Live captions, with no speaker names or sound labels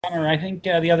Connor, I think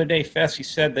the other day, Fessy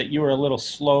said that you were a little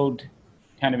slowed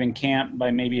kind of in camp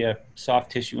by maybe a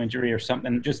soft tissue injury or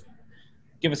something. Just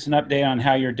give us an update on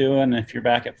how you're doing if you're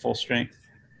back at full strength.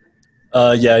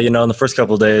 Yeah, in the first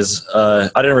couple of days, I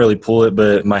didn't really pull it,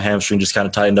 but my hamstring just kind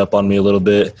of tightened up on me a little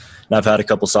bit. And I've had a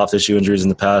couple soft tissue injuries in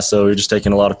the past, so we're just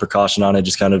taking a lot of precaution on it,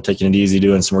 just kind of taking it easy,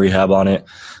 doing some rehab on it.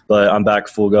 But I'm back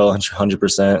full go,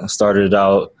 100%. Started it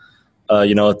out,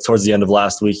 towards the end of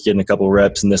last week, getting a couple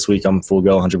reps, and this week I'm full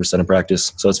go, 100% in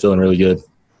practice. So it's feeling really good.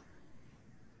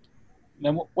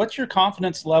 Now, what's your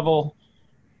confidence level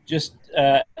just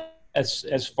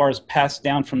as far as passed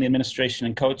down from the administration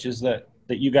and coaches that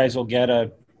you guys will get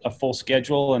a full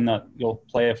schedule and that you'll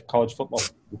play a college football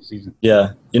season?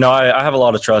 Yeah, I have a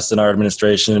lot of trust in our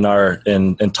administration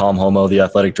and Tom Homo, the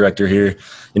athletic director here.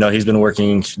 He's been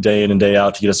working day in and day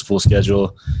out to get us a full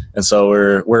schedule, and so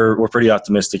we're pretty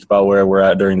optimistic about where we're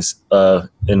at during this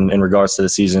in regards to the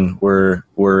season. We're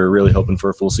really hoping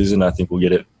for a full season. I think we'll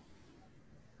get it.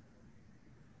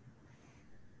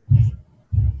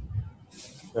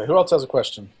 Okay, who else has a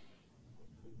question?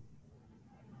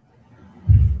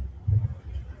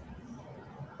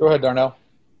 Go ahead, Darnell.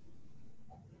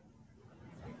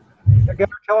 Governor,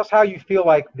 tell us how you feel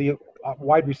like the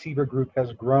wide receiver group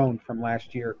has grown from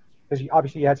last year. Because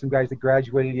obviously you had some guys that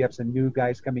graduated, you have some new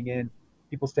guys coming in,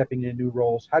 people stepping into new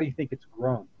roles. How do you think it's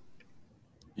grown?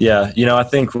 Yeah, I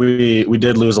think we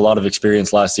did lose a lot of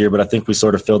experience last year, but I think we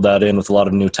sort of filled that in with a lot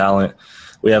of new talent.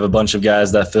 We have a bunch of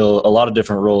guys that fill a lot of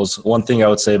different roles. One thing I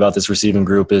would say about this receiving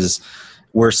group is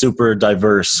we're super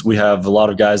diverse. We have a lot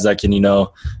of guys that can,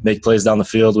 make plays down the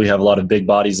field. We have a lot of big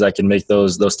bodies that can make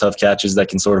those tough catches that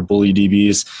can sort of bully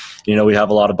DBs. We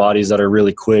have a lot of bodies that are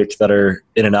really quick, that are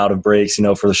in and out of breaks,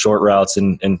 for the short routes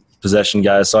and possession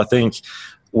guys. So I think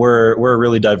we're a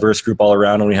really diverse group all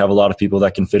around, and we have a lot of people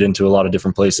that can fit into a lot of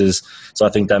different places. So I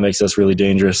think that makes us really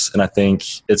dangerous, and I think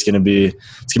it's going to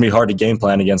be hard to game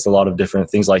plan against a lot of different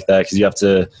things like that, because you have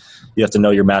to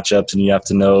know your matchups, and you have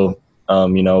to know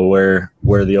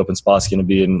where the open spot's going to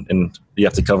be, and you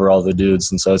have to cover all the dudes,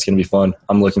 and so it's going to be fun.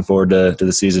 I'm looking forward to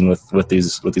the season with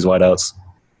these wideouts.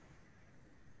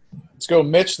 Let's go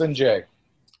Mitch, then Jay.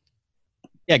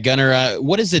 Yeah, Gunnar,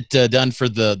 what has it done for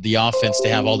the offense to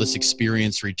have all this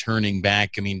experience returning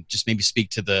back? I mean, just maybe speak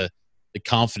to the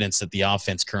confidence that the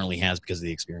offense currently has because of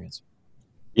the experience.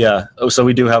 Yeah, so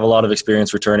we do have a lot of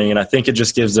experience returning, and I think it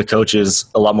just gives the coaches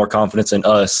a lot more confidence in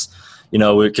us,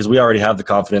 because we already have the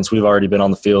confidence. We've already been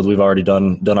on the field. We've already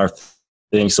done our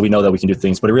thing, so we know that we can do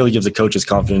things. But it really gives the coaches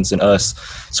confidence in us,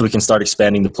 so we can start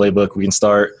expanding the playbook. We can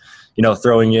start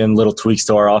throwing in little tweaks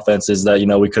to our offenses that,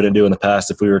 we couldn't do in the past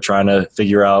if we were trying to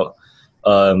figure out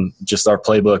just our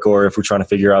playbook, or if we're trying to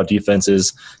figure out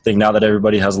defenses. I think now that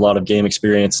everybody has a lot of game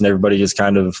experience and everybody is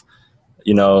kind of,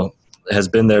 has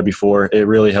been there before, it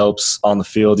really helps on the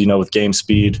field, with game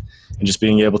speed and just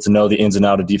being able to know the ins and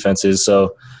outs of defenses.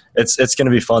 So it's going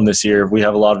to be fun this year. We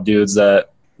have a lot of dudes that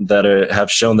have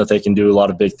shown that they can do a lot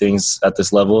of big things at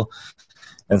this level.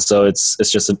 And so it's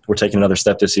just we're taking another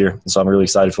step this year. So I'm really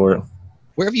excited for it.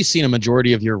 Where have you seen a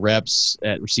majority of your reps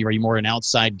at receiver? Are you more an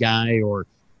outside guy, or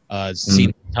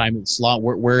seen time in the slot?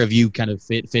 Where have you kind of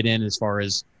fit in as far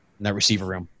as in that receiver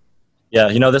room? Yeah,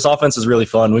 this offense is really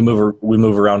fun. We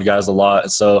move around guys a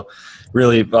lot. So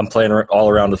really I'm playing all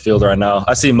around the field right now.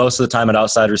 I see most of the time at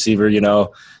outside receiver,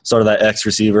 sort of that X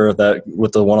receiver that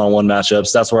with the one-on-one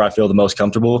matchups. That's where I feel the most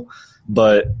comfortable.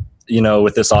 But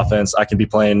with this offense, I can be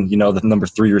playing, the number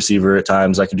 3 receiver at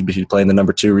times. I could be playing the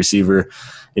number 2 receiver.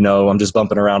 I'm just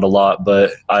bumping around a lot,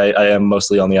 but I am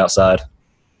mostly on the outside.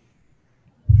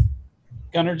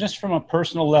 Gunnar, just from a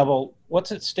personal level,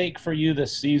 what's at stake for you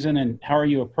this season, and how are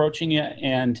you approaching it?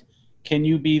 And can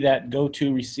you be that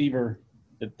go-to receiver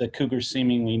that the Cougars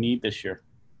seemingly need this year?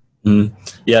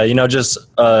 Yeah,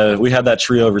 we had that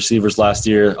trio of receivers last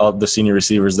year, all the senior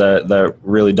receivers that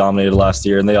really dominated last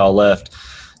year, and they all left.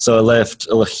 So it left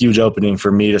a huge opening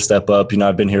for me to step up.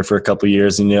 I've been here for a couple of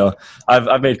years, and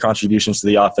I've made contributions to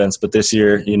the offense, but this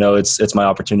year, it's my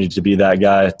opportunity to be that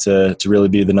guy, to really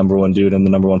be the number 1 dude and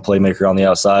the number 1 playmaker on the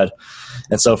outside.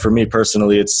 And so for me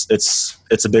personally, it's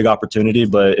a big opportunity,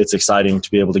 but it's exciting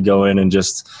to be able to go in and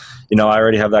just, I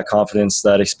already have that confidence,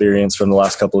 that experience from the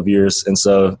last couple of years, and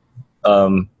so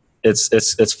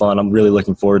it's fun. I'm really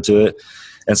looking forward to it.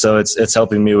 And so it's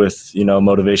helping me with,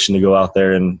 motivation to go out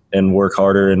there and work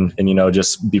harder and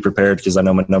just be prepared, because I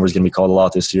know my number is going to be called a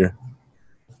lot this year.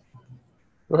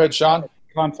 Go ahead, Sean.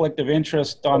 Conflict of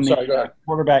interest on the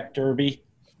quarterback derby.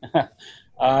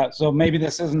 So maybe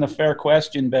this isn't a fair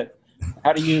question, but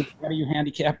how do you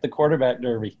handicap the quarterback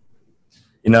derby?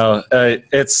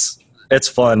 It's it's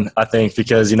fun, I think,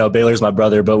 because, Baylor's my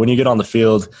brother, but when you get on the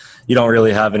field, you don't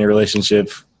really have any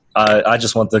relationship. I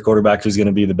just want the quarterback who's going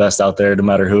to be the best out there, no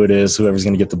matter who it is, whoever's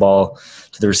going to get the ball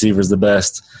to the receivers the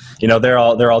best. They're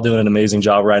all doing an amazing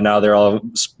job right now. They're all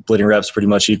splitting reps pretty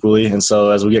much equally. And so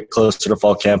as we get closer to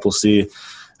fall camp, we'll see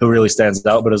who really stands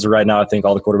out. But as of right now, I think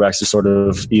all the quarterbacks are sort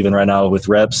of even right now with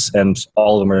reps, and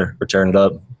all of them are tearing it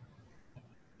up.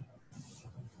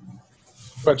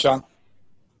 Go ahead, Sean.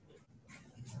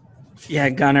 Yeah,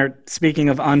 Gunnar, speaking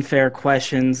of unfair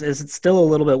questions, is it still a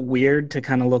little bit weird to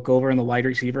kind of look over in the wide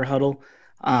receiver huddle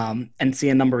and see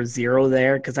a number 0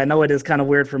 there? Because I know it is kind of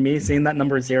weird for me seeing that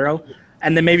number 0.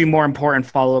 And then maybe more important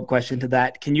follow-up question to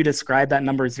that, can you describe that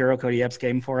number 0 Cody Epps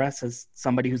game for us as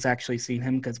somebody who's actually seen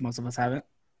him, because most of us haven't?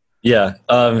 Yeah,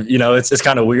 it's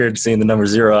kind of weird seeing the number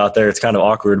 0 out there. It's kind of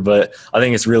awkward, but I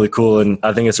think it's really cool, and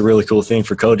I think it's a really cool thing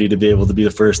for Cody to be able to be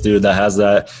the first dude that has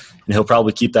that, and he'll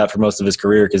probably keep that for most of his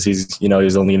career because he's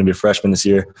only going to be a freshman this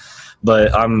year.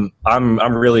 But I'm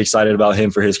really excited about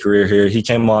him for his career here. He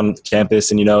came on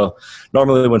campus, and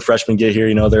normally when freshmen get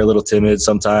here, they're a little timid.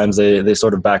 Sometimes they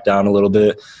sort of back down a little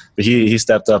bit, but he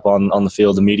stepped up on the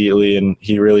field immediately, and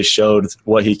he really showed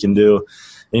what he can do.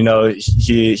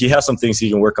 He has some things he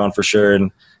can work on for sure,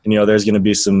 and there's going to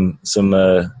be some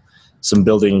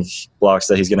building blocks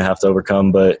that he's going to have to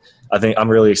overcome. But I think I'm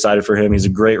really excited for him. He's a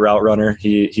great route runner.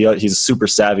 He's a super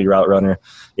savvy route runner.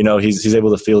 He's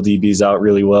able to feel DBs out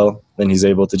really well, and he's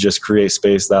able to just create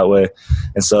space that way.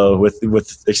 And so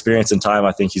with experience and time,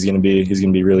 I think he's going to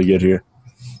be really good here.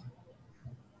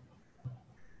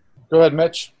 Go ahead,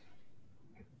 Mitch.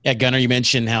 Yeah, Gunnar, you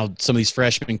mentioned how some of these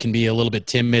freshmen can be a little bit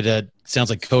timid. Sounds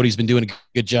like Cody's been doing a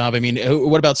good job. I mean,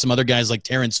 what about some other guys like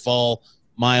Terrence Fall,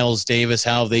 Miles Davis?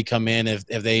 How have they come in?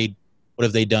 What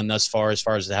have they done thus far as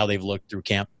how they've looked through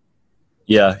camp?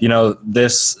 Yeah,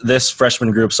 this freshman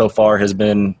group so far has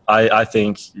been, I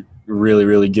think, really,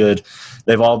 really good.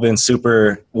 They've all been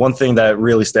super. One thing that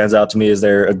really stands out to me is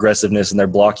their aggressiveness and their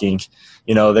blocking.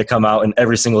 They come out, and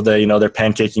every single day, they're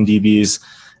pancaking DBs,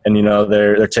 and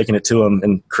they're taking it to them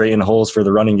and creating holes for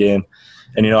the running game.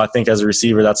 And I think as a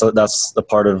receiver, that's the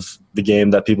part of the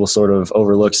game that people sort of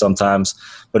overlook sometimes.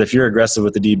 But if you're aggressive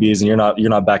with the DBs and you're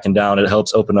not backing down, it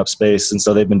helps open up space. And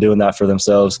so they've been doing that for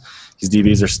themselves. These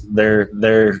DBs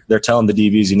they're telling the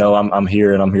DBs, I'm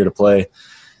here and I'm here to play.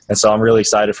 And so I'm really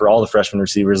excited for all the freshman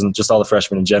receivers and just all the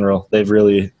freshmen in general. They've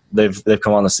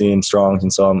come on the scene strong,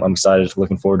 and so I'm excited,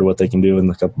 looking forward to what they can do in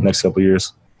the next couple of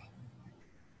years.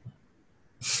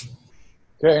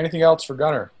 Okay, anything else for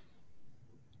Gunnar?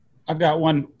 I've got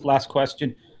one last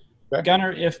question. Okay.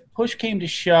 Gunnar, if push came to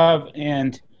shove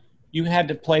and you had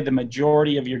to play the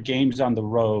majority of your games on the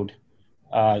road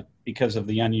because of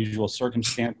the unusual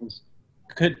circumstances,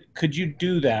 could you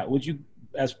do that? Would you,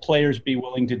 as players, be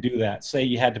willing to do that? Say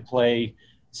you had to play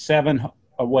 7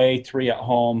 away, 3 at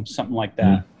home, something like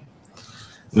that.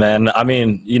 Man, I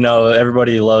mean,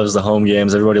 everybody loves the home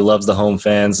games. Everybody loves the home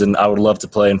fans, and I would love to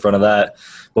play in front of that.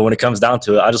 But when it comes down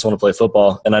to it, I just want to play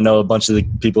football. And I know a bunch of the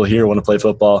people here want to play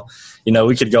football.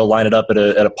 We could go line it up at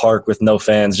a park with no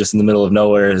fans just in the middle of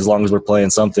nowhere, as long as we're playing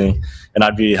something, and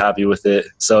I'd be happy with it.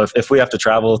 So if we have to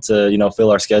travel to,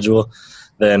 fill our schedule,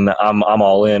 then I'm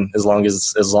all in as long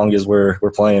as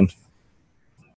we're playing.